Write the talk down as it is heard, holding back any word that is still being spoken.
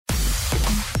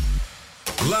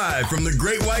Live from the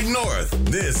Great White North,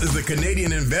 this is the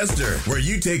Canadian Investor, where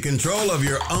you take control of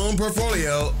your own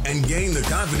portfolio and gain the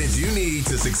confidence you need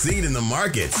to succeed in the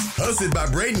markets. Hosted by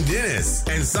Braden Dennis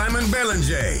and Simon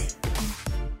Belanger.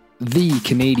 The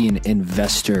Canadian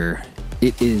Investor.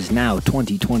 It is now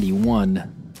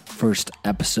 2021, first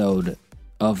episode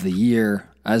of the year.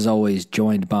 As always,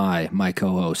 joined by my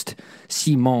co-host,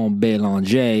 Simon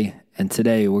Belanger. And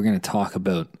today we're going to talk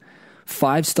about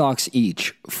 5 stocks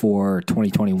each for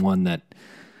 2021 that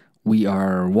we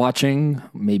are watching,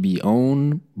 maybe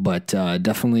own, but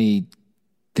definitely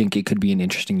think it could be an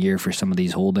interesting year for some of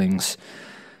these holdings.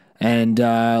 And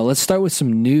let's start with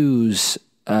some news.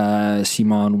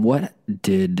 Simon, what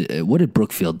did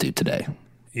Brookfield do today?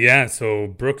 Yeah, so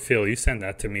Brookfield, you sent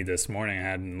that to me this morning. I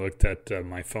hadn't looked at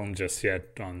my phone just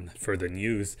yet for the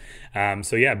news.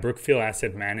 Brookfield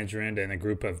Asset Management and a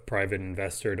group of private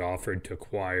investors offered to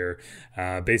acquire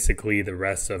basically the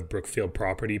rest of Brookfield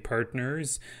Property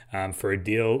Partners for a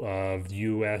deal of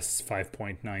US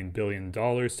 $5.9 billion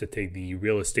to take the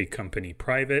real estate company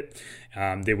private.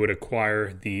 They would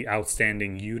acquire the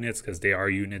outstanding units, because they are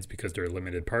units because they're a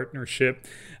limited partnership,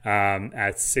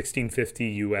 at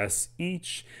 $16.50 US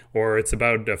each, or it's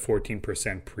about a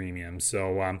 14% premium.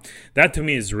 So that to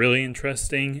me is really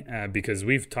interesting because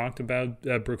we've talked about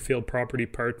Brookfield Property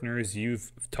Partners.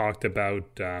 You've talked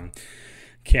about,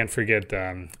 can't forget,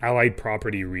 Allied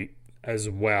Property REIT as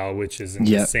well, which is in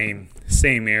the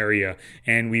same area.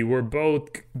 And we were both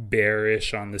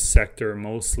bearish on the sector,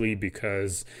 mostly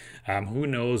because who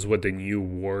knows what the new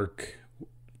work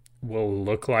will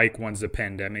look like once the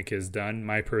pandemic is done.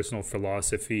 My personal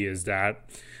philosophy is that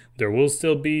there will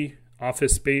still be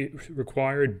office space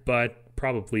required, but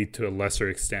probably to a lesser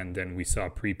extent than we saw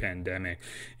pre-pandemic.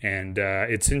 And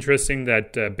it's interesting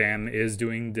that BAM is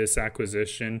doing this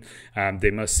acquisition.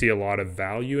 They must see a lot of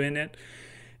value in it.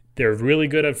 They're really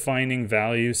good at finding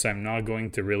value, so I'm not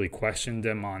going to really question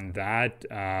them on that.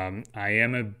 I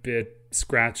am a bit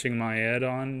scratching my head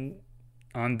on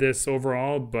this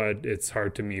overall, but it's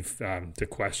hard to me to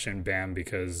question BAM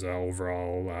because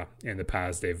overall in the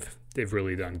past they've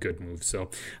really done good moves. So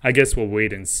I guess we'll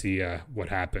wait and see what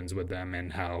happens with them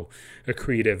and how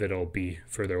accretive it'll be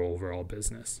for their overall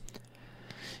business.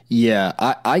 Yeah,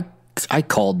 I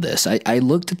called this. I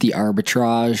looked at the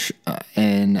arbitrage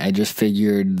and I just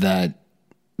figured that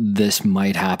this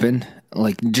might happen.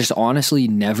 Like, just honestly,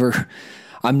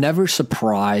 I'm never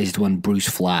surprised when Bruce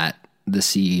Flatt, the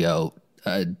CEO,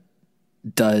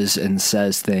 does and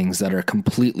says things that are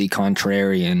completely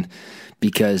contrarian,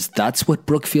 because that's what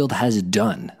Brookfield has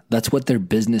done. That's what their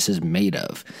business is made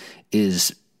of,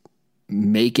 is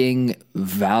making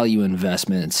value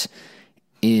investments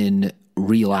in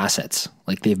real assets.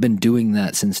 Like, they've been doing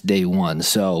that since day one.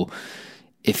 So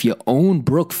if you own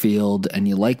Brookfield and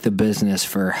you like the business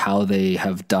for how they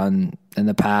have done in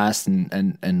the past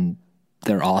and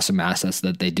their awesome assets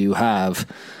that they do have,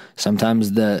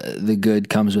 sometimes the good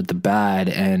comes with the bad,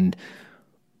 and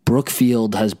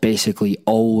Brookfield has basically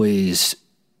always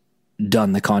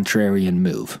done the contrarian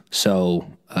move.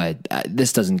 So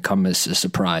this doesn't come as a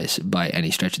surprise by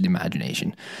any stretch of the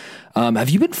imagination. Have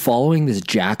you been following this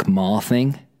Jack Ma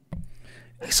thing?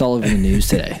 I saw it in the news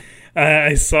today.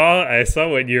 I saw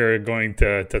what you're going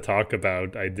to talk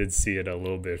about. I did see it a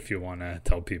little bit, if you want to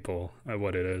tell people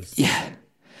what it is. Yeah.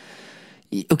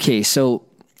 Okay, so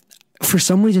for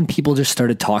some reason, people just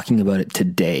started talking about it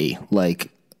today. Like,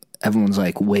 everyone's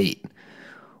like, wait,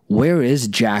 where is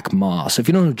Jack Ma? So if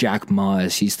you don't know who Jack Ma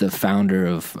is, he's the founder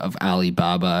of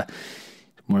Alibaba,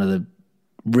 one of the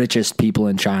richest people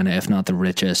in China, if not the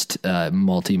richest,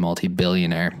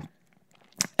 multi-billionaire.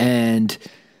 And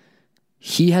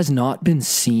he has not been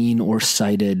seen or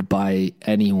cited by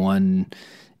anyone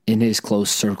in his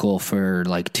close circle for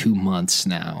like 2 months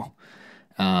now.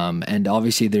 And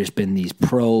obviously there's been these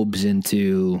probes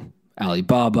into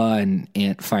Alibaba and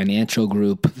Ant Financial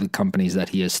Group, the companies that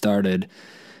he has started.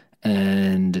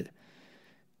 And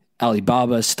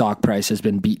Alibaba's stock price has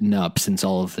been beaten up since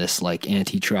all of this like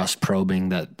antitrust probing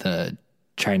that the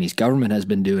Chinese government has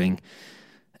been doing.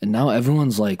 And now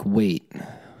everyone's like, wait,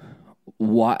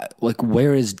 what? Like,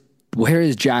 where is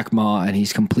Jack Ma? And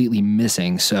he's completely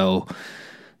missing. So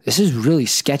this is really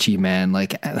sketchy, man.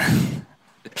 Like,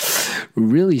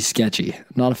 really sketchy.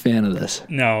 Not a fan of this.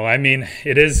 No, I mean,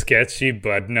 it is sketchy,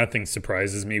 but nothing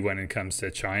surprises me when it comes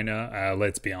to China.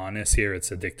 Let's be honest here.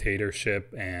 It's a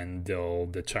dictatorship, and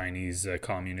the Chinese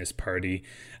Communist Party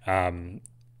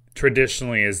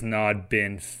traditionally has not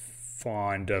been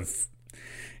fond of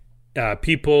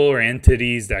people or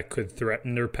entities that could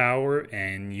threaten their power,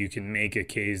 and you can make a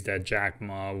case that Jack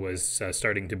Ma was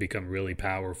starting to become really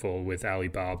powerful with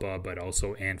Alibaba, but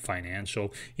also Ant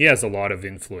Financial. He has a lot of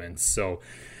influence, so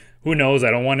who knows?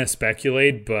 I don't want to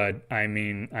speculate, but I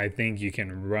mean, I think you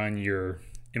can run your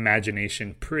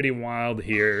imagination pretty wild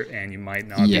here, and you might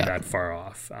not be that far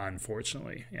off,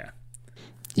 unfortunately.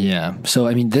 Yeah. So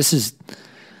I mean, this is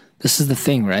the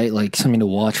thing, right? Like, something to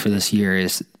watch for this year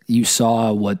is you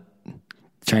saw what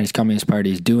Chinese Communist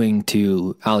Party is doing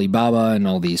to Alibaba and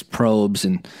all these probes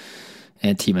and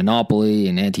anti-monopoly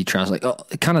and antitrust, like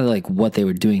kind of like what they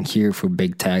were doing here for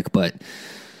big tech, but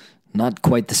not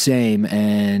quite the same.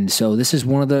 And so this is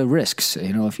one of the risks,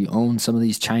 if you own some of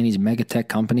these Chinese mega tech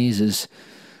companies, is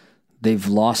they've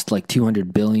lost like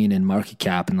 200 billion in market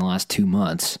cap in the last 2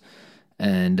 months.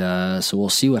 And so we'll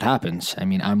see what happens. I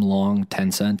mean, I'm long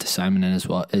Tencent. Simon is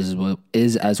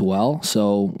as well.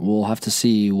 So we'll have to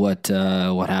see what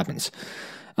happens.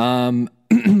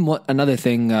 Another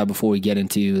thing before we get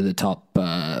into the top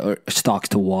or stocks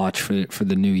to watch for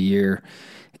the new year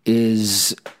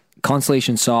is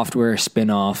Constellation Software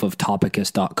spinoff of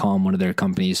Topicus.com, one of their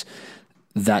companies.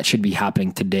 That should be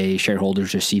happening today.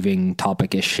 Shareholders receiving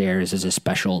Topicus shares as a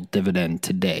special dividend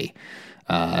today.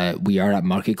 We are at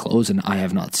market close, and I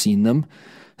have not seen them,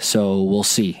 so we'll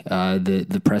see.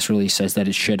 The press release says that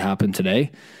it should happen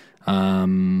today,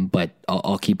 but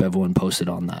I'll keep everyone posted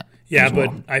on that. Yeah,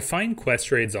 but I find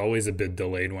Questrade's always a bit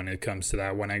delayed when it comes to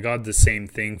that. When I got the same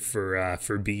thing for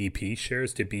BEP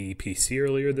shares to BEPC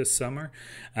earlier this summer,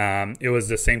 it was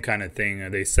the same kind of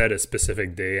thing. They set a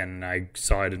specific day, and I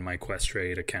saw it in my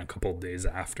Questrade account a couple of days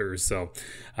after. So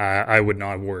I would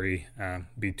not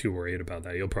be too worried about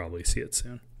that. You'll probably see it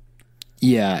soon.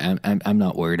 Yeah, I'm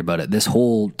not worried about it. This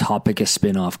whole Topicus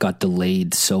spinoff got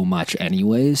delayed so much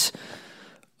anyways.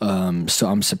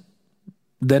 So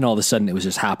then all of a sudden it was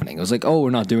just happening. It was like, oh,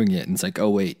 we're not doing it. And it's like, oh,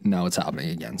 wait, now it's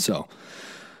happening again. So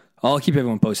I'll keep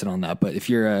everyone posted on that. But if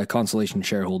you're a Constellation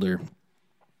shareholder,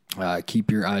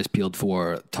 keep your eyes peeled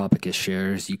for Topicus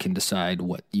shares. You can decide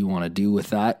what you want to do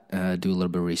with that. Do a little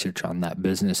bit of research on that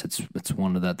business. It's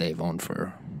one that they've owned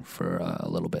for a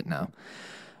little bit now.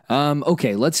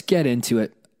 Okay, let's get into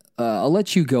it. I'll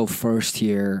let you go first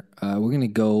here. We're going to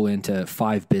go into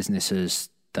 5 businesses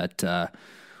that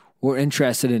we're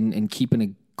interested in keeping a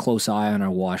close eye on our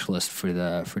watch list for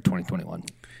 2021.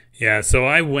 Yeah, so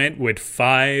I went with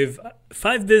five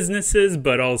businesses,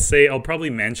 but I'll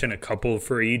probably mention a couple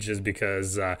for each, just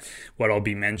because what I'll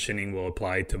be mentioning will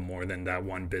apply to more than that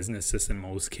one business in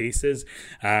most cases.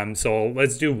 So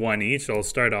let's do one each. I'll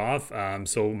start off.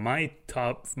 So my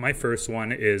first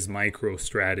one is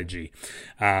MicroStrategy.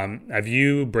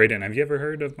 Braden, have you ever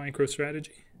heard of MicroStrategy?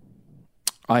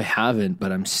 I haven't,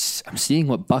 but I'm seeing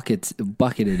what bucket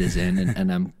it is in,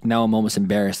 and I'm almost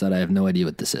embarrassed that I have no idea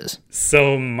what this is.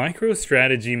 So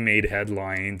MicroStrategy made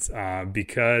headlines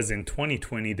because in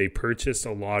 2020 they purchased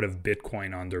a lot of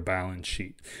Bitcoin on their balance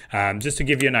sheet. Just to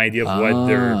give you an idea of what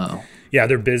their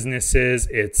business is,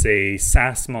 it's a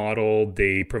SaaS model.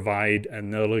 They provide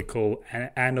analytical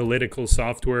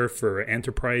software for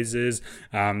enterprises.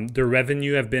 Their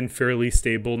revenue have been fairly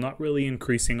stable, not really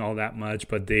increasing all that much,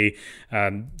 but they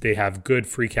have good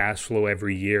free cash flow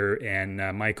every year. And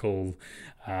Michael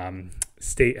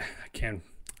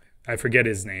I forget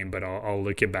his name, but I'll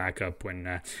look it back up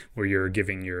where you're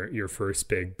giving your first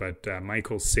pick. But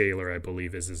Michael Saylor, I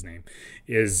believe is his name,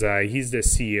 he's the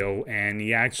CEO, and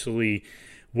he actually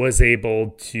was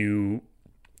able to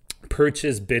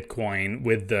purchase Bitcoin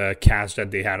with the cash that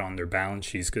they had on their balance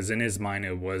sheets, because in his mind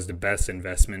it was the best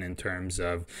investment in terms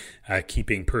of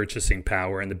keeping purchasing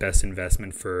power and the best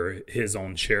investment for his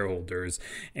own shareholders.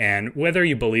 And whether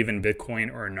you believe in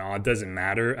Bitcoin or not doesn't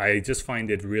matter. I just find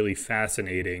it really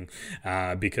fascinating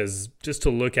because just to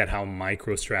look at how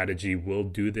MicroStrategy will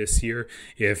do this year,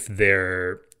 if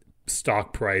their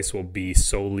stock price will be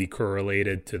solely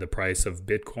correlated to the price of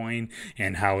Bitcoin,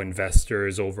 and how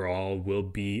investors overall will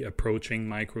be approaching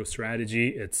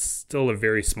MicroStrategy. It's still a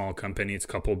very small company. It's a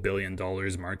couple $2 billion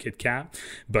market cap,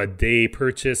 but they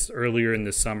purchased earlier in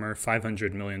the summer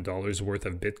 $500 million worth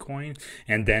of Bitcoin,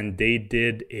 and then they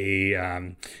did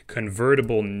a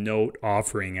convertible note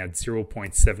offering at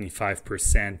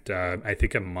 0.75%, I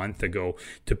think a month ago,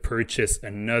 to purchase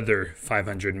another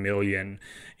 500 million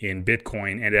in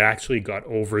Bitcoin, and it actually got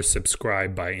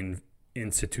oversubscribed by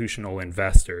institutional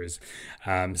investors.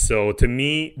 So to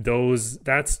me,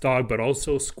 that stock, but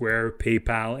also Square,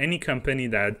 PayPal, any company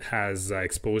that has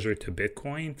exposure to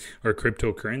Bitcoin or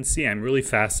cryptocurrency, I'm really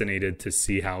fascinated to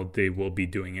see how they will be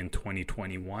doing in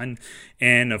 2021.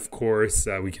 And of course,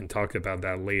 we can talk about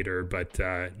that later, but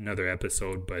another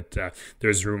episode. But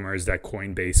there's rumors that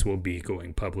Coinbase will be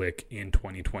going public in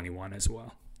 2021 as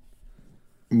well.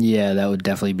 Yeah, that would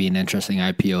definitely be an interesting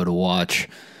IPO to watch.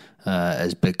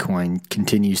 As Bitcoin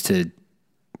continues to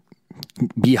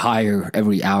be higher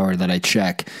every hour that I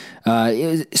check.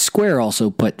 Square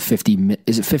also put 50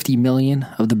 million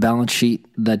of the balance sheet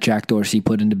that Jack Dorsey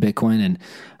put into Bitcoin. And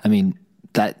I mean,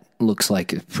 that looks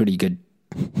like a pretty good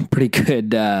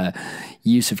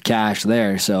use of cash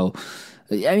there. So,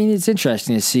 I mean, it's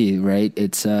interesting to see, right?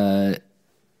 It's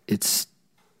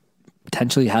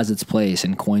potentially has its place,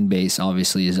 and Coinbase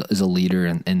obviously is a leader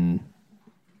in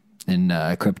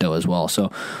crypto as well.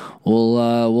 So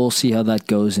we'll see how that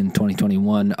goes in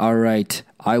 2021. All right,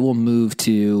 I will move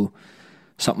to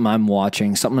something I'm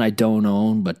watching, something I don't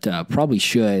own, but probably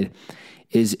should,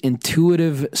 is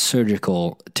Intuitive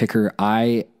Surgical, ticker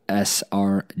ISRG.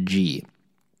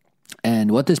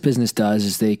 And what this business does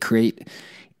is they create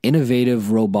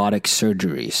innovative robotic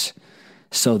surgeries.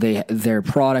 So their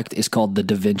product is called the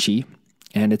Da Vinci,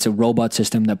 and it's a robot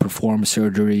system that performs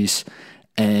surgeries.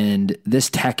 And this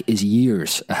tech is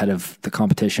years ahead of the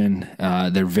competition.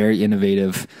 They're very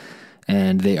innovative,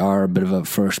 and they are a bit of a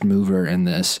first mover in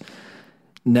this.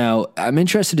 Now, I'm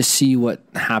interested to see what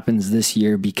happens this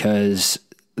year because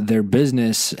their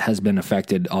business has been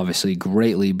affected, obviously,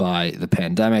 greatly by the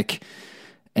pandemic.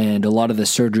 And a lot of the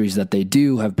surgeries that they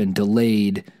do have been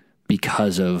delayed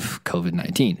because of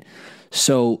COVID-19.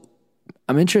 So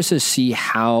I'm interested to see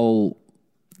how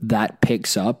that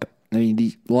picks up. I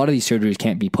mean, a lot of these surgeries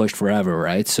can't be pushed forever,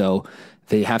 right? So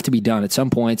they have to be done at some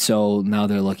point. So now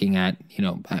they're looking at,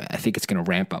 I think it's going to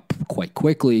ramp up quite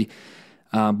quickly.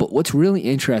 But what's really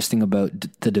interesting about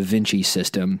the Da Vinci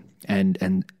system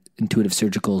and Intuitive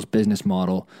Surgical's business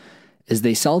model is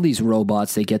they sell these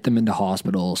robots, they get them into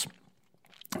hospitals,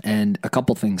 and a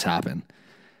couple things happen.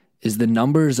 Is the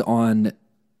numbers on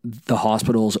the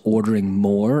hospitals ordering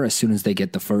more as soon as they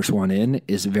get the first one in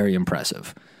is very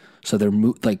impressive. So they're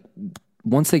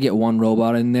once they get one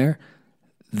robot in there,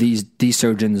 these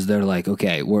surgeons, they're like,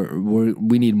 okay,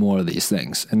 we need more of these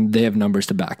things, and they have numbers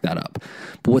to back that up.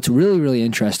 But what's really, really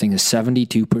interesting is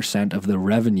 72% of the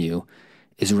revenue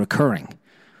is recurring.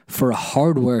 For a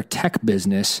hardware tech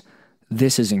business,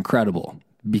 this is incredible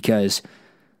because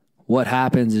what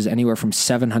happens is anywhere from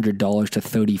 $700 to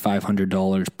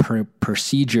 $3,500 per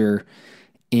procedure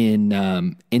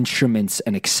in instruments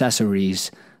and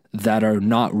accessories that are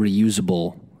not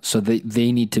reusable. So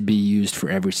they need to be used for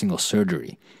every single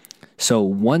surgery. So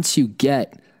once you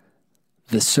get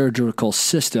the surgical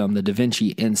system, the Da Vinci,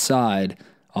 inside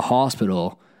a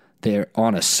hospital, they're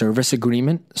on a service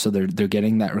agreement. So they're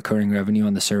getting that recurring revenue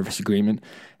on the service agreement,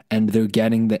 and they're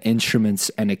getting the instruments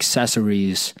and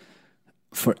accessories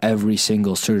for every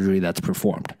single surgery that's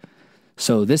performed.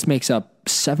 So this makes up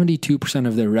 72%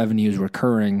 of their revenues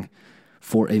recurring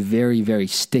for a very, very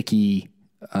sticky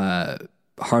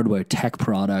hardware tech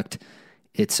product.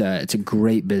 It's a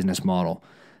great business model.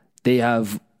 They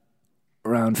have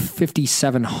around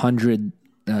 5,700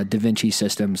 Da Vinci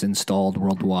systems installed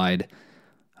worldwide.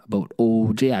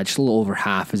 Just a little over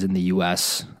half is in the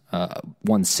US,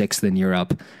 1/6 in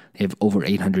Europe. They have over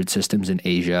 800 systems in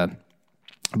Asia,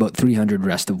 about 300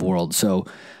 rest of world. So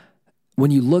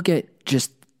when you look at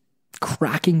just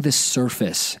cracking the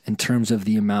surface in terms of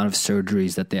the amount of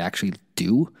surgeries that they actually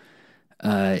do,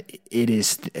 it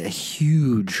is a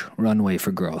huge runway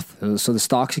for growth. So the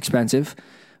stock's expensive,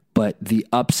 but the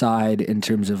upside in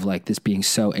terms of this being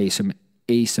so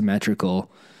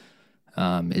asymmetrical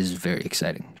is very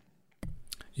exciting.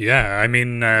 Yeah, I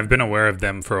mean, I've been aware of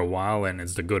them for a while, and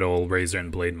it's the good old razor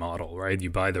and blade model, right? You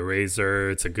buy the razor,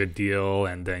 it's a good deal,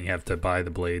 and then you have to buy the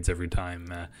blades every time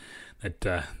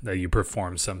that you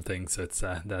perform something. So it's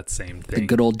that same thing. The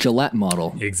good old Gillette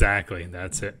model. Exactly,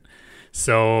 that's it.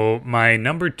 So my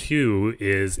number 2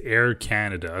 is Air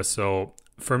Canada. So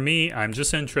for me, I'm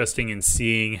just interested in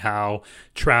seeing how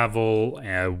travel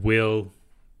will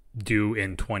do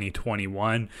in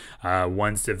 2021.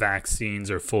 Once the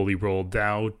vaccines are fully rolled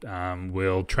out,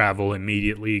 will travel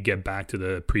immediately get back to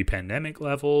the pre-pandemic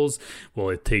levels? Will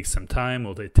it take some time?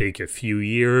 Will it take a few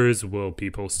years? Will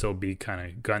people still be kind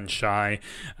of gun shy?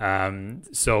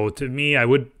 So to me, I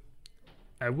would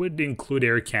include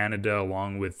Air Canada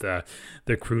along with the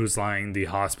cruise line, the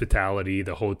hospitality,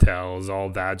 the hotels, all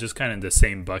that, just kind of the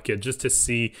same bucket, just to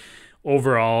see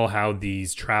overall how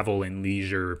these travel and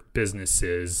leisure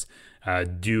businesses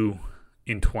do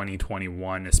in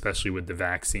 2021, especially with the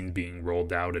vaccine being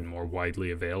rolled out and more widely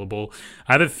available.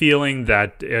 I have a feeling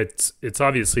that it's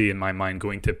obviously in my mind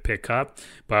going to pick up,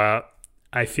 but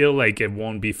I feel like it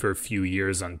won't be for a few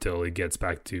years until it gets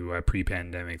back to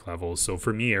pre-pandemic levels. So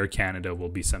for me, Air Canada will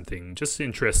be something just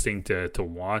interesting to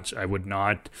watch. I would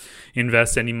not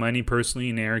invest any money personally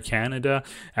in Air Canada,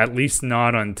 at least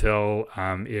not until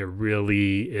it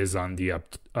really is on the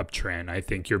uptrend. I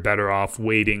think you're better off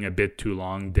waiting a bit too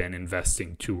long than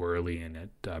investing too early in it,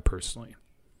 personally.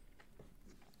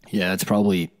 Yeah, that's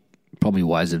probably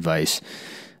wise advice.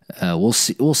 We'll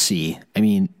see. I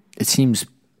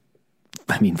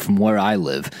mean, from where I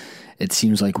live, it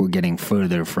seems like we're getting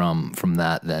further from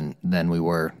that than we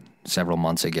were several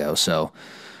months ago. So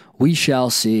we shall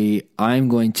see. I'm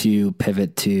going to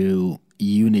pivot to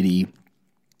Unity,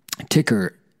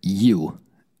 ticker U,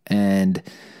 and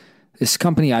this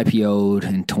company IPO'd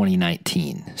in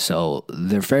 2019. So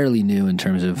they're fairly new in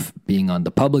terms of being on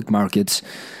the public markets,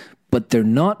 but they're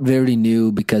not very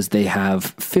new because they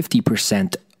have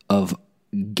 50% of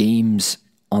games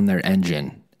on their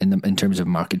engine in terms of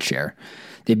market share.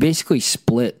 They basically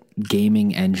split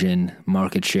gaming engine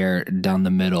market share down the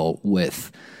middle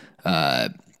with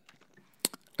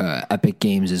Epic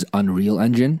Games' Unreal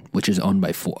Engine, which is owned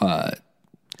by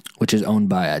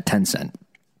Tencent.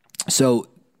 So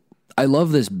I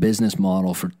love this business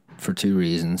model for two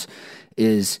reasons.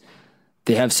 Is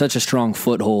they have such a strong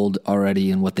foothold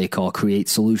already in what they call create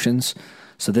solutions.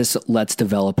 So this lets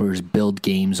developers build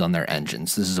games on their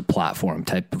engines. This is a platform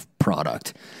type of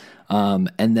product.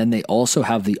 And then they also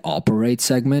have the operate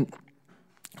segment,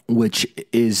 which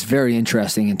is very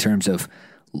interesting in terms of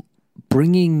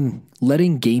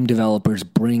letting game developers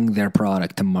bring their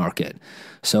product to market.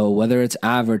 So whether it's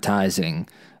advertising,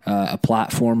 a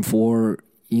platform for,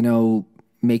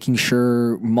 making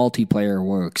sure multiplayer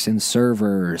works and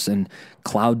servers and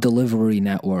cloud delivery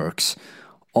networks,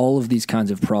 all of these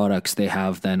kinds of products they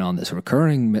have then on this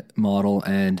recurring model,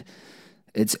 and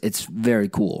it's very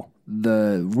cool.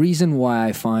 The reason why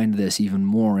I find this even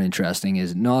more interesting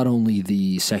is not only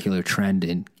the secular trend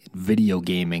in video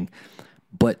gaming,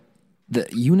 but the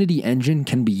Unity engine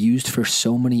can be used for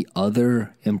so many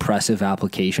other impressive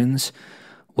applications,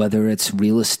 whether it's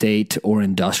real estate or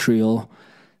industrial.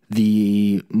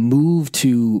 The move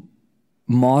to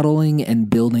modeling and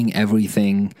building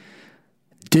everything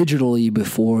digitally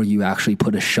before you actually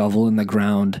put a shovel in the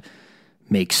ground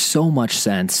makes so much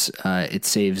sense. It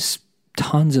saves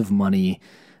tons of money,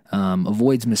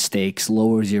 avoids mistakes,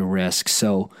 lowers your risk.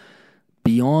 So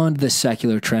beyond the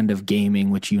secular trend of gaming,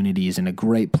 which Unity is in a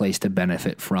great place to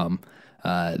benefit from,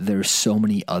 there's so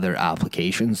many other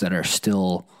applications that are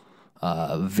still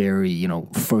very,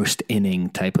 first inning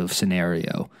type of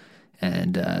scenario.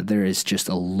 And there is just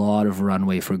a lot of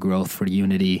runway for growth for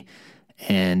Unity.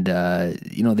 And,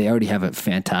 they already have a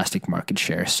fantastic market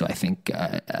share. So I think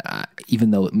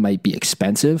even though it might be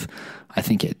expensive, I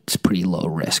think it's pretty low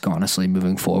risk, honestly,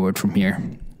 moving forward from here.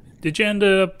 Did you end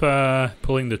up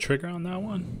pulling the trigger on that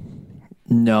one?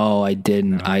 No, I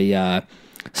didn't. No. I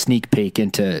sneak peek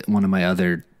into one of my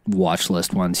other watch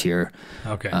list ones here.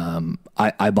 Okay.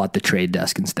 I bought the Trade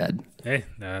Desk instead. Hey,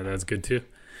 that's good too.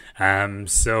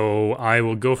 So I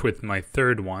will go with my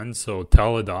third one, so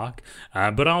Teladoc,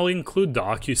 but I'll include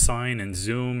DocuSign and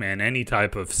Zoom and any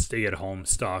type of stay-at-home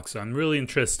stock. So I'm really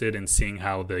interested in seeing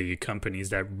how the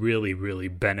companies that really, really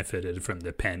benefited from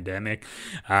the pandemic,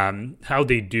 how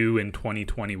they do in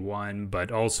 2021,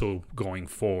 but also going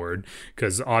forward.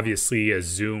 Because obviously, as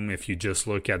Zoom, if you just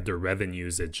look at their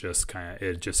revenues, it just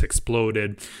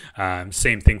exploded.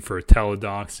 Same thing for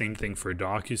Teladoc, same thing for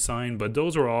DocuSign, but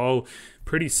those are all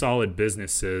pretty solid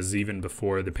businesses even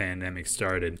before the pandemic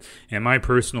started. And my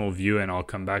personal view, and I'll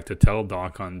come back to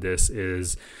Teladoc on this,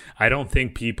 is I don't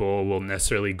think people will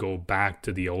necessarily go back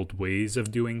to the old ways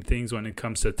of doing things when it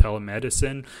comes to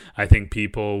telemedicine. I think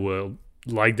people will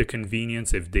like the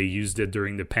convenience if they used it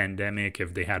during the pandemic,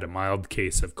 if they had a mild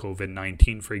case of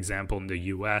COVID-19, for example, in the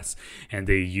US, and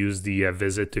they used the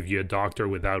visit to view a doctor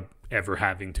without ever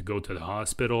having to go to the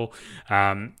hospital.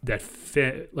 Being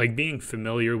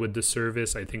familiar with the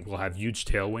service, I think will have huge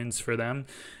tailwinds for them.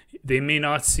 they may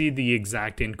not see the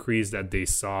exact increase that they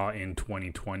saw in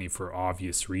 2020 for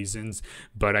obvious reasons,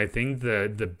 but I think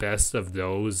the best of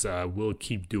those will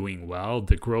keep doing well.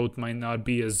 The growth might not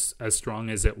be as strong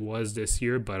as it was this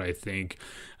year, but I think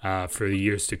for the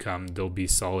years to come, there'll be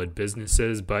solid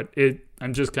businesses. But I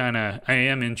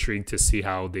am intrigued to see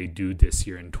how they do this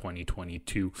year in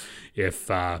 2022. If,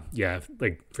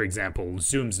 like, for example,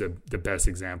 Zoom's the best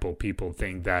example. People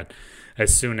think that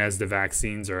as soon as the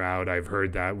vaccines are out, I've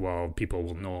heard that, well, people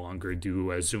will no longer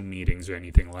do Zoom meetings or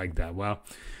anything like that. Well,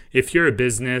 if you're a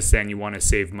business and you want to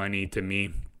save money, to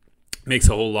me, makes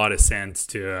a whole lot of sense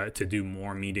to do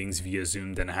more meetings via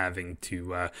Zoom than having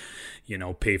to,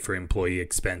 pay for employee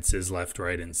expenses left,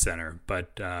 right, and center.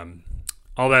 But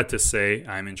all that to say,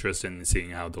 I'm interested in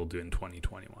seeing how they'll do in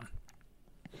 2021.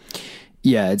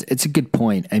 Yeah, it's a good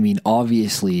point. I mean,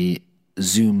 obviously,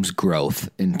 Zoom's growth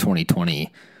in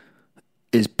 2020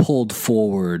 is pulled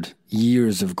forward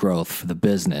years of growth for the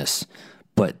business.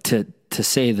 But to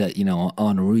say that,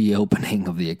 on reopening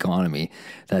of the economy,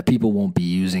 that people won't be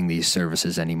using these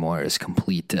services anymore is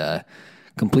completely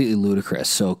ludicrous.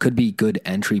 So it could be good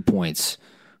entry points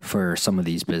for some of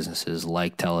these businesses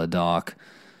like Teladoc,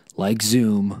 like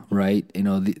Zoom, right?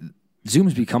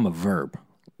 Zoom's become a verb.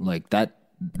 Like that,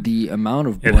 the amount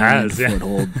of brand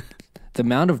foothold, the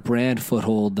amount of brand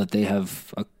foothold that they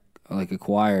have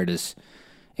acquired is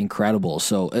incredible.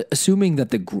 So assuming that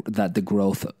the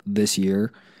growth this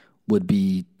year would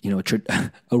be,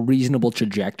 a reasonable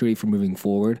trajectory for moving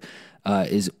forward,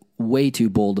 is way too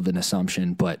bold of an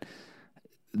assumption. But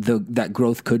that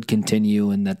growth could continue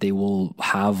and that they will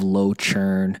have low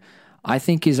churn, I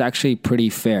think is actually pretty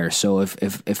fair. So if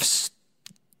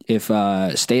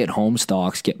stay-at-home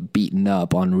stocks get beaten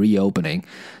up on reopening,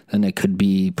 then it could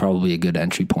be probably a good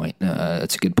entry point.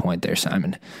 That's a good point there,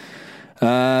 Simon.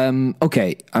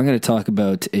 Okay, I'm going to talk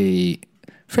about a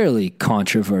fairly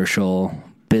controversial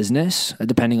business,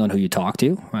 depending on who you talk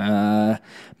to.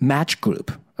 Match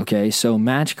Group. Okay, so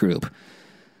Match Group,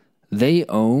 they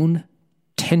own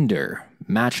Tinder,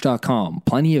 Match.com,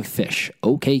 Plenty of Fish,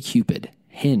 OkCupid,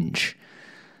 Hinge.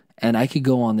 And I could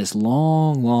go on this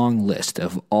long, long list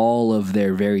of all of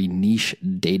their very niche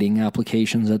dating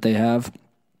applications that they have.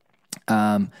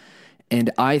 And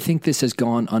I think this has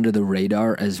gone under the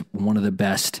radar as one of the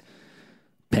best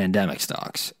pandemic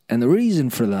stocks. And the reason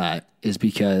for that is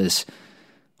because,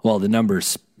 well, the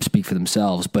numbers speak for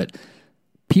themselves, but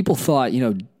people thought,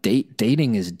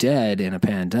 dating is dead in a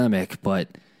pandemic, but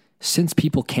since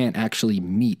people can't actually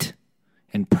meet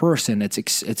in person,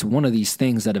 it's one of these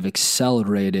things that have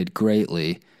accelerated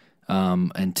greatly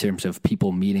in terms of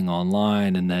people meeting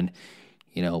online and then,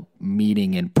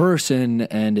 meeting in person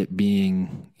and it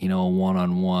being,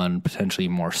 one-on-one, potentially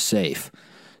more safe.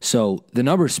 So the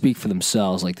numbers speak for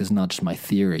themselves. Like, this is not just my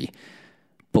theory.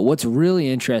 But what's really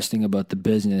interesting about the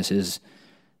business is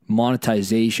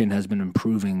monetization has been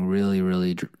improving really,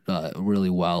 really, really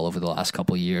well over the last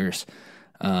couple of years.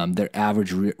 Their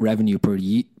average revenue per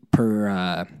user,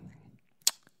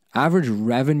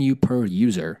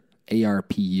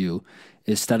 ARPU,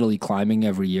 is steadily climbing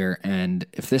every year. And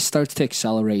if this starts to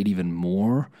accelerate even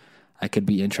more, I could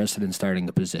be interested in starting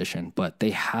a position. But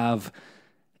they have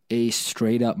a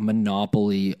straight up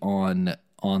monopoly on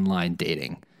online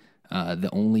dating. The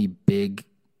only big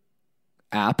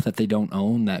app that they don't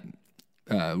own that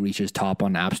reaches top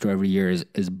on App Store every year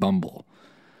is Bumble.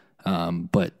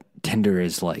 But Tinder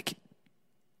is like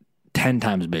 10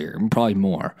 times bigger, probably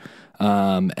more.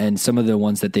 And some of the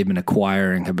ones that they've been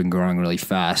acquiring have been growing really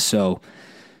fast. So,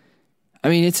 I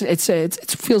mean, it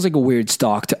feels like a weird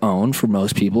stock to own for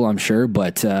most people, I'm sure.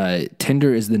 But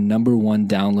Tinder is the number one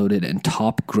downloaded and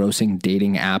top grossing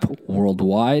dating app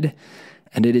worldwide.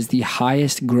 And it is the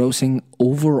highest grossing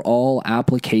overall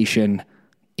application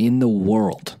in the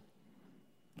world,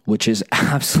 which is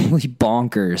absolutely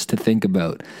bonkers to think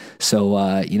about. So,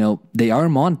 they are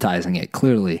monetizing it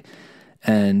clearly.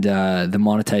 And the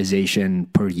monetization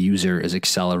per user is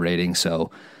accelerating.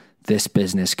 So this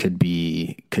business could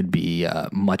be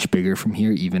much bigger from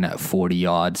here, even at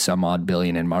 40 some odd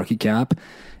billion in market cap.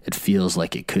 It feels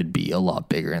like it could be a lot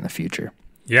bigger in the future.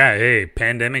 Yeah, hey,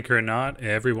 pandemic or not,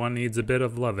 everyone needs a bit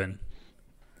of loving.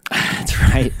 That's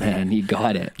right, man. You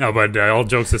got it. No, but all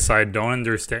jokes aside, don't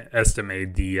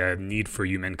underestimate the need for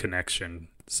human connection.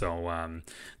 So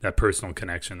that personal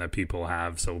connection that people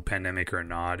have. So pandemic or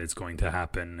not, it's going to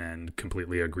happen, and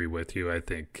completely agree with you. I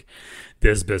think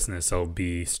this business will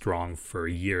be strong for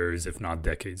years, if not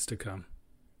decades to come.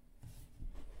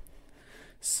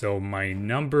 So my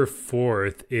number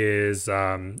fourth is,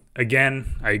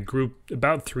 again, I grouped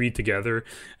about three together.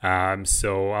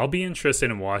 So I'll be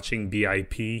interested in watching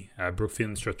BIP,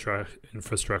 Brookfield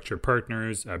Infrastructure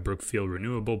Partners, Brookfield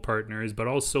Renewable Partners, but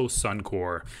also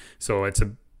Suncor. So it's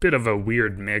a bit of a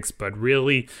weird mix, but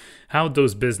really how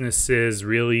those businesses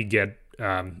really get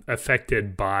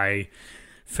affected by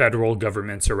federal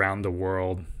governments around the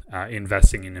world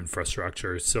investing in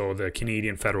infrastructure. So the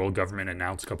Canadian federal government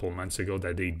announced a couple of months ago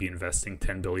that they'd be investing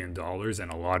 $10 billion,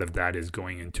 and a lot of that is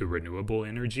going into renewable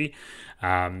energy.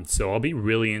 So I'll be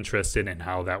really interested in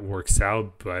how that works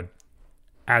out. But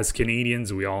as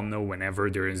Canadians, we all know whenever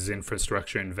there is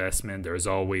infrastructure investment, there's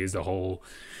always the whole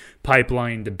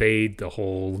pipeline debate, the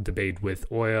whole debate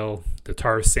with oil, the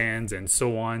tar sands, and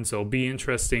so on. So it'll be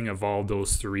interesting of all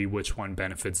those three, which one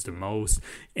benefits the most.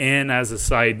 And as a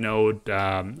side note,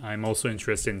 I'm also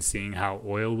interested in seeing how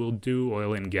oil will do,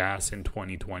 oil and gas in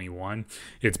 2021.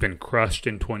 It's been crushed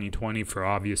in 2020 for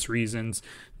obvious reasons.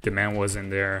 Demand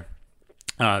wasn't there.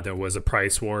 There was a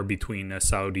price war between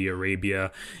Saudi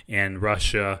Arabia and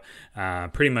Russia.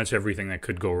 Pretty much everything that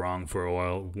could go wrong for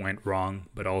oil went wrong,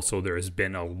 but also there's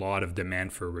been a lot of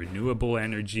demand for renewable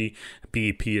energy.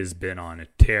 BP has been on a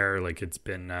tear, like it's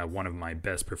been one of my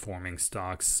best performing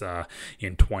stocks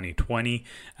in 2020.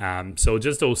 So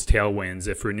just those tailwinds,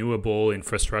 if renewable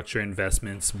infrastructure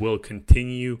investments will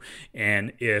continue,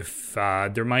 and if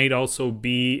there might also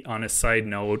be, on a side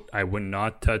note, I would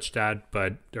not touch that,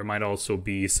 but there might also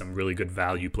be some really good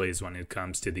value plays when it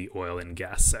comes to the oil and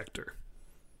gas sector.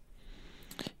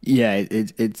 Yeah,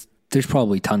 it's there's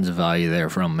probably tons of value there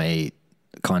from a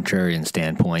contrarian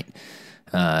standpoint.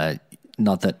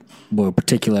 Not that we're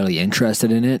particularly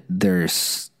interested in it. There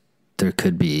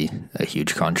could be a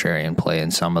huge contrarian play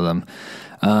in some of them.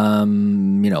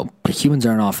 Humans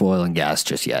aren't off oil and gas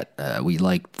just yet.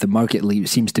 The market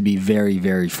seems to be very,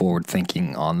 very forward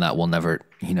thinking on that. We'll never,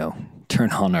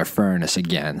 turn on our furnace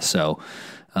again. So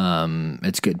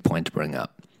it's a good point to bring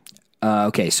up.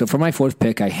 Okay, so for my fourth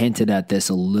pick, I hinted at this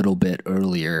a little bit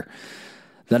earlier,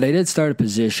 that I did start a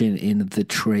position in The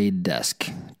Trade Desk.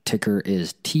 Ticker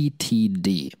is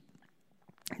TTD.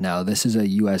 Now, this is a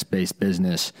US-based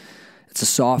business. It's a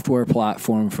software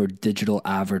platform for digital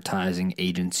advertising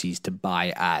agencies to buy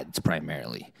ads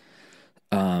primarily.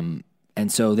 And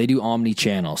so they do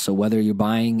omni-channel. So whether you're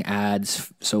buying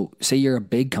ads, so say you're a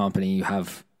big company, you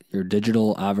have your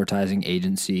digital advertising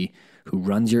agency who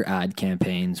runs your ad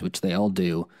campaigns, which they all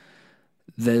do.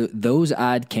 Those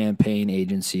ad campaign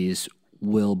agencies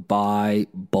will buy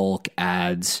bulk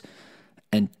ads,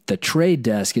 and The Trade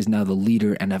Desk is now the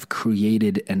leader and have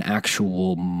created an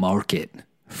actual market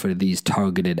for these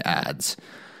targeted ads.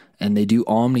 And they do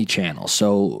omni-channel.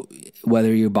 So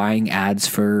whether you're buying ads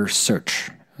for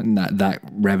search, and that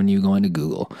revenue going to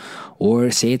Google,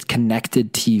 or say it's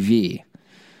connected TV,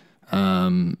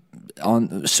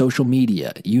 on social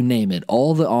media, you name it,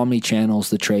 all the omni-channels,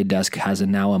 The Trade Desk has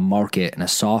now a market and a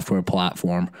software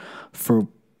platform for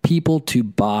people to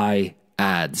buy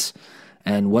ads.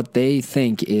 And what they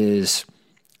think is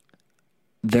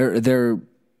they're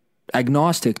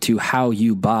agnostic to how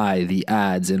you buy the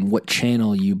ads and what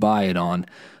channel you buy it on,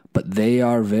 but they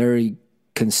are very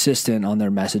consistent on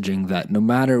their messaging that no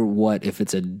matter what, if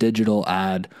it's a digital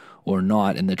ad or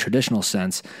not in the traditional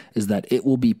sense, is that it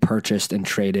will be purchased and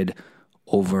traded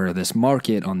over this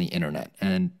market on the internet.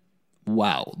 And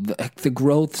wow, the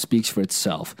growth speaks for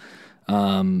itself.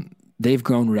 They've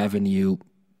grown revenue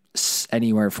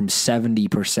anywhere from 70%,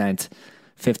 50%,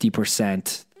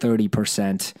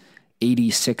 30%,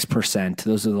 86%.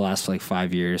 Those are the last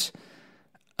 5 years.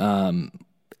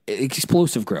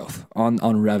 Explosive growth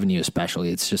on revenue,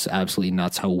 especially. It's just absolutely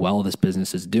nuts how well this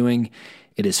business is doing.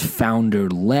 It is founder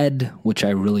led, which I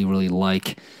really, really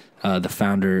like. The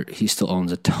founder, he still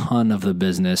owns a ton of the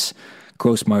business.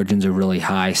 Gross margins are really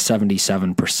high,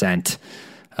 77%.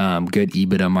 Good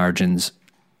EBITDA margins.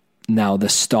 Now, the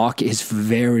stock is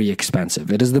very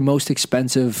expensive. It is the most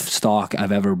expensive stock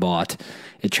I've ever bought.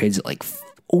 It trades at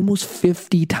almost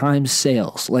 50 times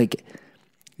sales.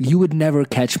 You would never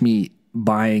catch me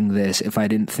buying this if I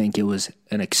didn't think it was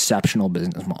an exceptional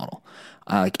business model.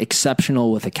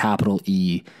 Exceptional with a capital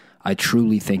E. I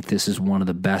truly think this is one of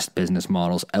the best business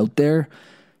models out there.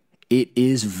 It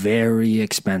is very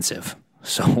expensive.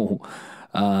 So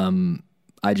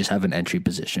I just have an entry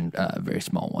position, a very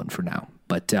small one for now.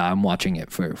 But I'm watching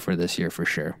it for this year for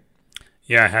sure.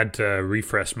 Yeah, I had to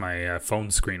refresh my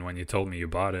phone screen when you told me you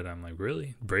bought it. I'm like,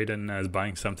 really? Braden is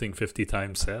buying something 50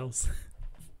 times sales?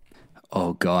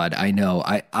 Oh God, I know.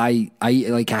 I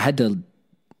had to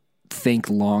think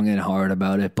long and hard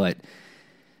about it, but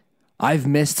I've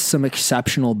missed some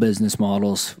exceptional business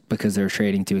models because they're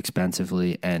trading too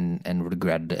expensively and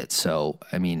regretted it. So,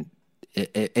 I mean,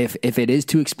 if it is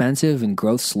too expensive and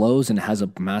growth slows and has a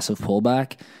massive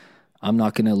pullback, I'm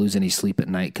not going to lose any sleep at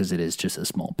night because it is just a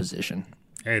small position.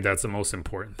 Hey, that's the most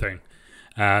important thing.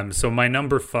 So my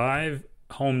number 5,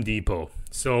 Home Depot.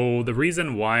 So the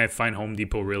reason why I find Home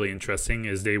Depot really interesting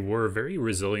is they were very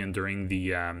resilient during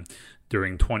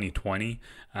 2020.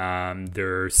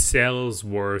 Their sales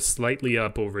were slightly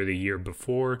up over the year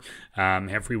before.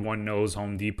 Everyone knows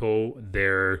Home Depot.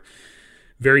 They're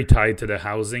very tied to the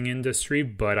housing industry,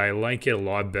 but I like it a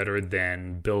lot better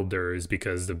than builders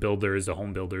because the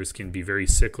home builders can be very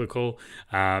cyclical.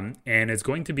 And it's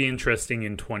going to be interesting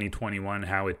in 2021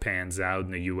 how it pans out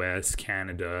in the US,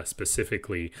 Canada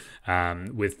specifically,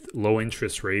 with low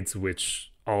interest rates,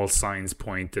 which all signs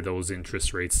point to those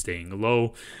interest rates staying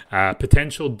low.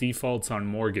 Potential defaults on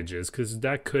mortgages, because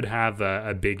that could have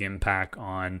a big impact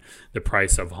on the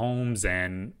price of homes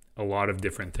and a lot of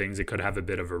different things. It could have a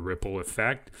bit of a ripple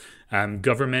effect.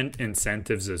 Government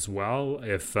incentives as well.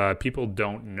 If people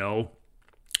don't know,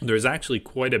 there's actually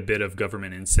quite a bit of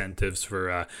government incentives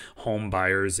for home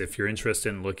buyers. If you're interested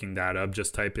in looking that up,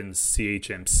 just type in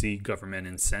CHMC government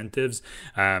incentives.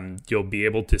 You'll be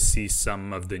able to see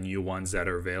some of the new ones that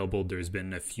are available. There's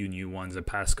been a few new ones the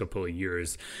past couple of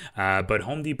years. But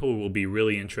Home Depot will be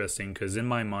really interesting because in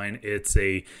my mind, it's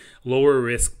a lower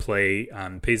risk play,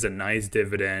 pays a nice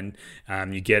dividend.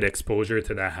 You get exposure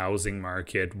to the housing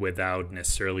market without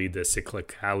necessarily the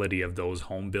cyclicality of those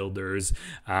home builders.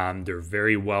 They're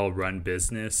very well-run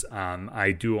business.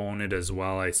 I do own it as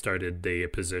well. I started the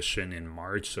position in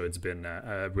March, so it's been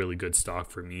a really good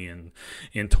stock for me in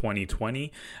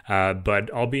 2020. But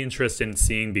I'll be interested in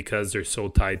seeing, because they're so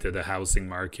tied to the housing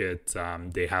market,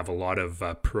 they have a lot of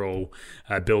pro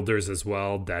builders as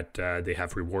well that they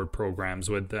have reward programs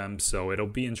with them. So it'll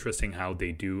be interesting how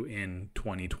they do in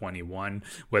 2021,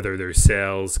 whether their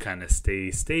sales kind of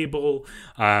stay stable,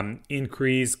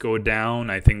 increase, go down.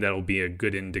 I think that'll be a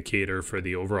good indicator for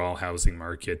the overall housing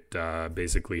market,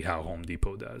 basically how Home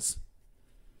Depot does.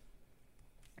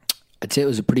 I'd say it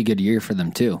was a pretty good year for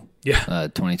them too. Yeah.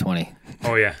 2020.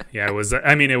 Oh yeah. Yeah. It was,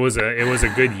 I mean, it was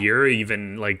a good year,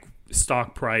 even like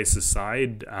stock price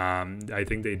aside. I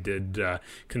think they did,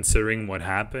 considering what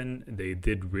happened, they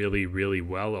did really, really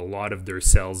well. A lot of their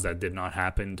sales that did not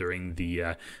happen during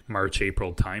the March,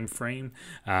 April timeframe.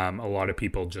 A lot of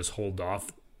people just held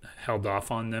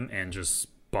off on them and just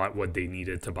bought what they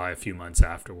needed to buy a few months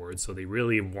afterwards. So they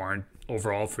really weren't,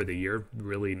 overall for the year,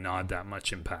 really not that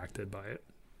much impacted by it.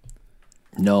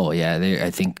 No, yeah,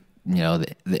 I think,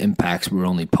 the impacts were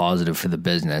only positive for the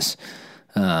business,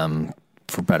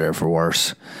 for better or for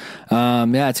worse.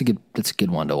 Yeah, it's a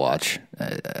good one to watch.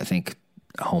 I think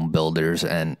home builders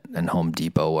and Home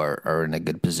Depot are in a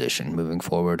good position moving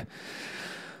forward.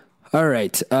 All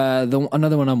right,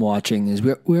 another one I'm watching is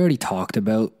we already talked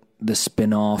about the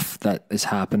spinoff that is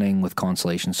happening with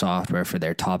Constellation Software for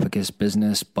their Topicus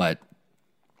business, but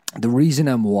the reason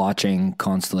I'm watching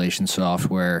Constellation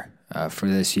Software for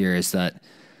this year is that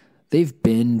they've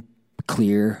been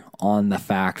clear on the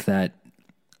fact that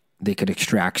they could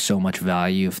extract so much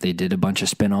value if they did a bunch of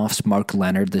spinoffs. Mark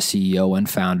Leonard, the CEO and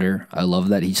founder, I love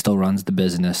that he still runs the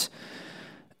business.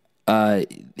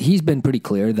 He's been pretty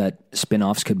clear that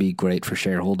spinoffs could be great for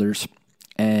shareholders,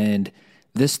 and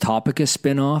this Topicus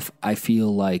spinoff, I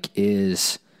feel like,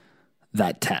 is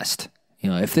that test.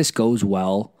 If this goes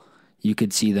well, you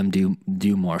could see them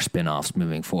do more spinoffs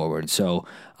moving forward. So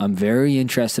I'm very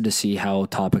interested to see how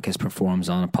Topicus performs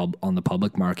on the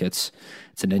public markets.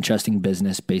 It's an interesting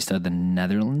business based out of the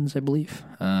Netherlands, I believe.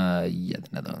 The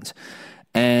Netherlands.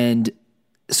 And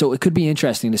so it could be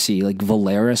interesting to see, like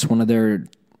Volaris, one of their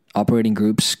operating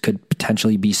groups, could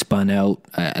potentially be spun out.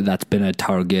 That's been a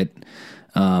target.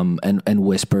 And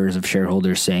whispers of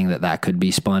shareholders saying that could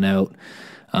be spun out.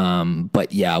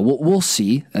 But yeah, we'll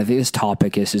see. I think this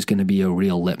Topicus is going to be a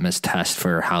real litmus test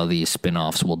for how these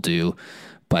spinoffs will do.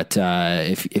 But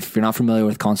if you're not familiar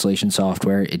with Constellation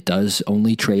Software, it does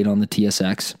only trade on the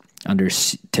TSX under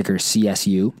ticker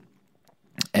CSU.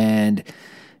 And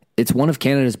it's one of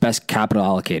Canada's best capital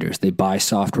allocators. They buy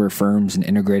software firms and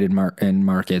integrated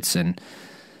markets, and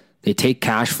they take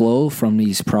cash flow from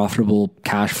these profitable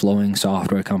cash flowing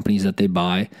software companies that they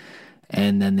buy,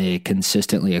 and then they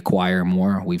consistently acquire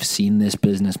more. We've seen this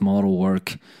business model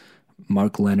work.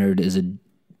 Mark Leonard is a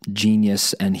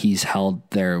genius, and he's held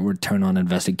their return on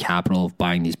invested capital of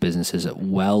buying these businesses at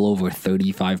well over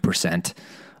 35%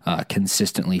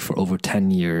 consistently for over 10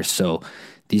 years. So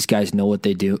these guys know what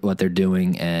they're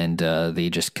doing, and they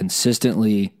just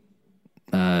consistently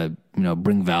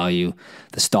bring value.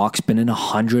 The stock's been in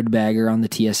 100 bagger on the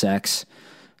TSX,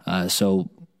 so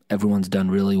everyone's done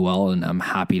really well, and I'm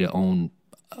happy to own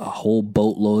a whole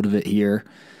boatload of it here,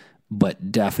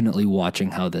 but definitely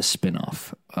watching how this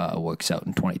spinoff works out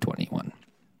in 2021.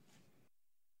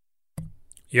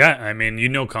 Yeah, I mean, you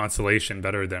know Constellation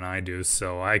better than I do,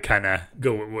 so I kind of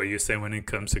go with what you say when it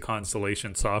comes to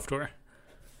Constellation Software.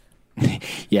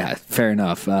 Yeah, fair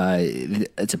enough.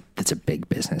 It's a big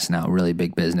business now, really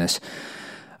big business.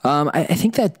 I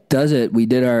think that does it. We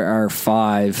did our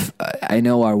 5. I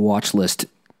know our watch list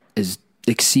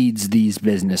exceeds these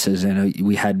businesses. I know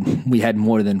we had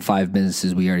more than 5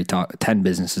 businesses. We already 10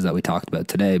 businesses that we talked about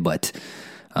today, but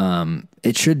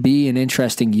it should be an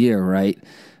interesting year, right?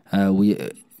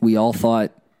 We all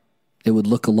thought it would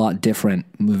look a lot different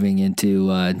moving into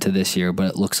this year, but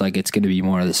it looks like it's going to be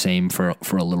more of the same for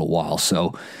a little while.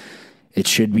 So it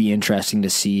should be interesting to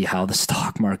see how the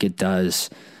stock market does.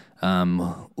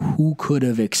 Who could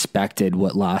have expected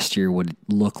what last year would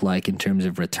look like in terms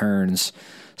of returns?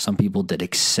 Some people did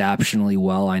exceptionally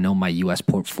well. I know my U.S.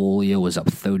 portfolio was up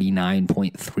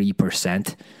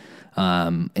 39.3%.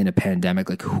 In a pandemic.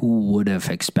 Like, who would have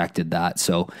expected that?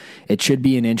 So it should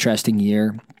be an interesting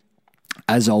year.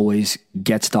 As always,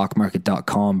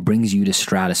 getstockmarket.com brings you to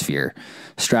Stratosphere.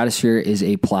 Stratosphere is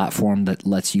a platform that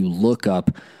lets you look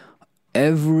up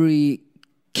every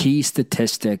key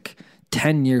statistic,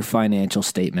 10-year financial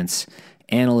statements,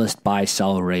 analyst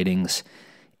buy-sell ratings,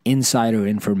 insider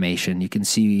information. You can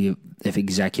see if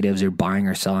executives are buying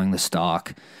or selling the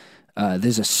stock.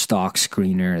 There's a stock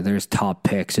screener. There's top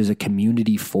picks. There's a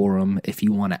community forum if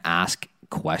you want to ask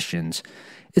questions.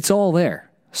 It's all there.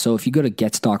 So if you go to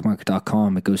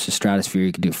getstockmarket.com, it goes to Stratosphere.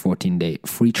 You can do a 14-day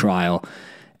free trial.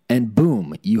 And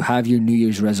boom, you have your New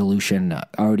Year's resolution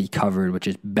already covered, which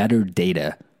is better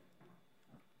data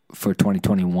for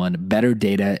 2021. Better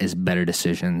data is better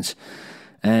decisions.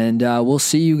 And we'll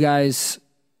see you guys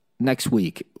next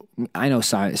week. I know,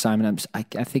 Simon, I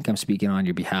think I'm speaking on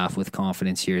your behalf with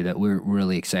confidence here that we're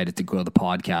really excited to grow the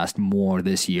podcast more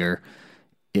this year.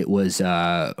 It was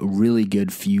a really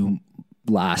good few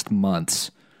last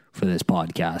months for this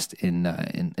podcast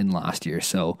in last year.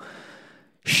 So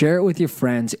share it with your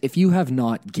friends. If you have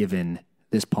not given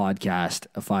this podcast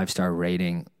a 5-star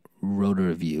rating, wrote a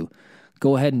review,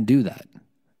 go ahead and do that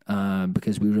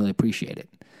because we really appreciate it.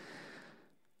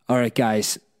 All right,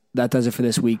 guys, that does it for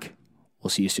this week. We'll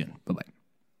see you soon. Bye-bye.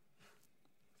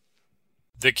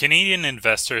 The Canadian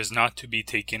Investor is not to be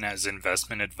taken as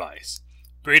investment advice.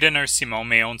 Braden or Simon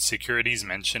may own securities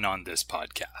mentioned on this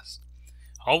podcast.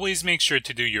 Always make sure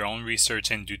to do your own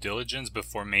research and due diligence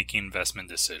before making investment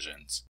decisions.